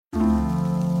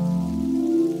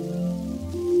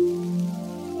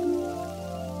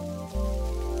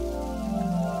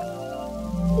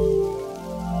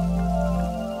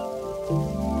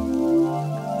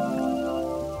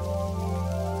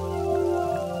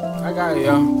I got it,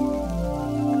 yo.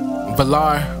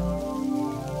 Valar.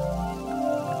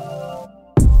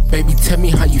 Baby, tell me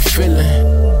how you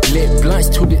feeling. Lit blunts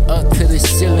tooted up to the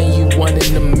ceiling. You one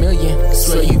in a million.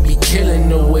 Swear you be killing.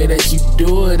 The way that you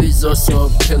do it is also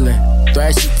appealing.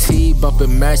 Thrashy T,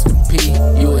 bumpin' Master P.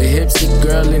 You a hipster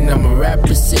girl and I'm a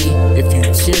rapper, see. If you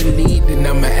cheerlead, then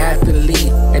I'm an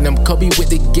athlete. And I'm Kobe with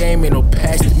the game, ain't no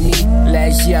pass to me.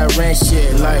 Last year I ran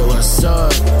shit like what's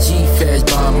up. G-Fast,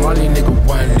 Bob Marley, nigga,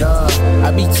 one love.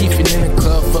 I be chiefin' in the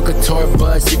club, fuck a tour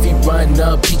bus. If he run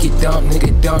up, he get dump,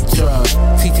 nigga, dump truck.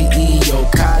 TTE, yo,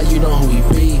 Kai, you know who he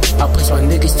be. I push my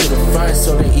niggas to the front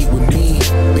so they eat with me.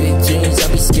 Big dreams,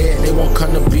 I be scared they won't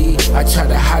come to be. I try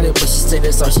to hide it, but she say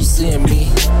that's all she seeing me.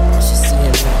 She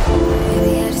seeing me.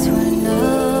 Baby, I just wanna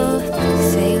know.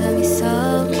 You say you love me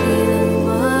so, can you love me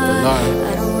more?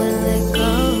 I don't wanna let go,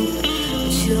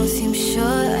 but you don't seem sure.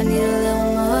 I need a little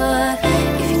more.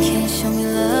 If you can't show me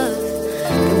love,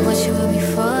 then what you with me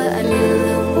for? I need a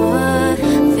little more.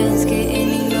 Feelings getting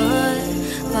ignored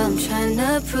while I'm trying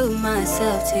to prove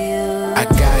myself to you. I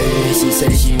got it, and she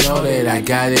said she know that I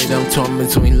got it. I'm torn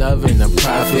between love and the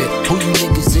profit. Who you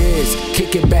niggas is?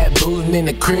 Kicking back, booting in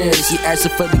the crib. She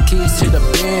asking for the keys to the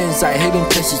Benz. I hit him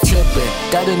cause she trippin'.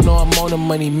 Gotta know I'm on a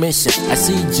money mission. I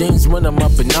see dreams when I'm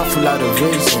up and awful lot of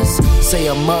visions. Say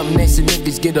I'm up next and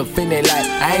niggas get offended like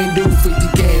I ain't do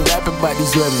 50K rapping about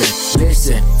these women.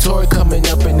 Listen, tour coming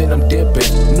up and then I'm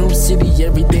dipping. New city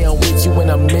every day, I'm with you when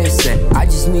I'm missing. I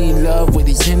just need love with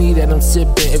this Henny that I'm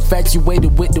sipping.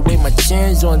 Infatuated with the way my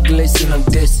chins on glisten, I'm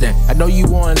distant. I know you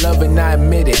want love and I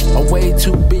admit it. I'm way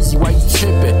too busy, why you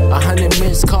tripping? 100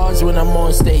 missed calls when I'm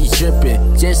on stage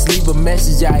dripping. Just leave a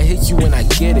message, I hit you when I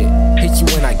get it. Hit you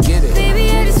when I get it. Baby,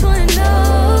 I just wanna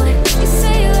know. You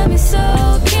say you love me so,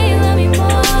 can you love me more?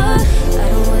 I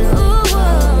don't wanna,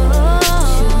 but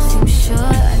you don't seem sure.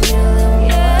 I need a little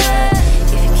more.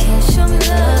 If you can't show me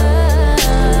love,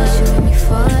 what you with me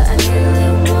for? I need a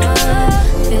little more.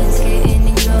 Feelings getting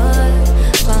ignored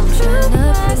while I'm trying to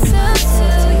prove myself to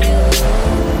you.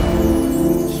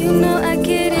 You know I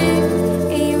get it,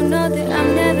 and you know that I'm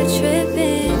never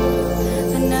tripping.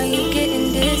 But now you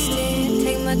getting distant.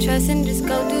 Take my trust and just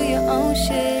go do your own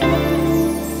shit.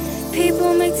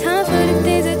 People make time for the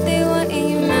things that they want, and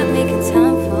you're not making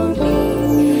time for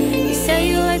me. You say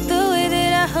you like the way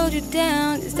that I hold you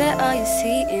down. Is that all you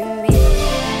see in me?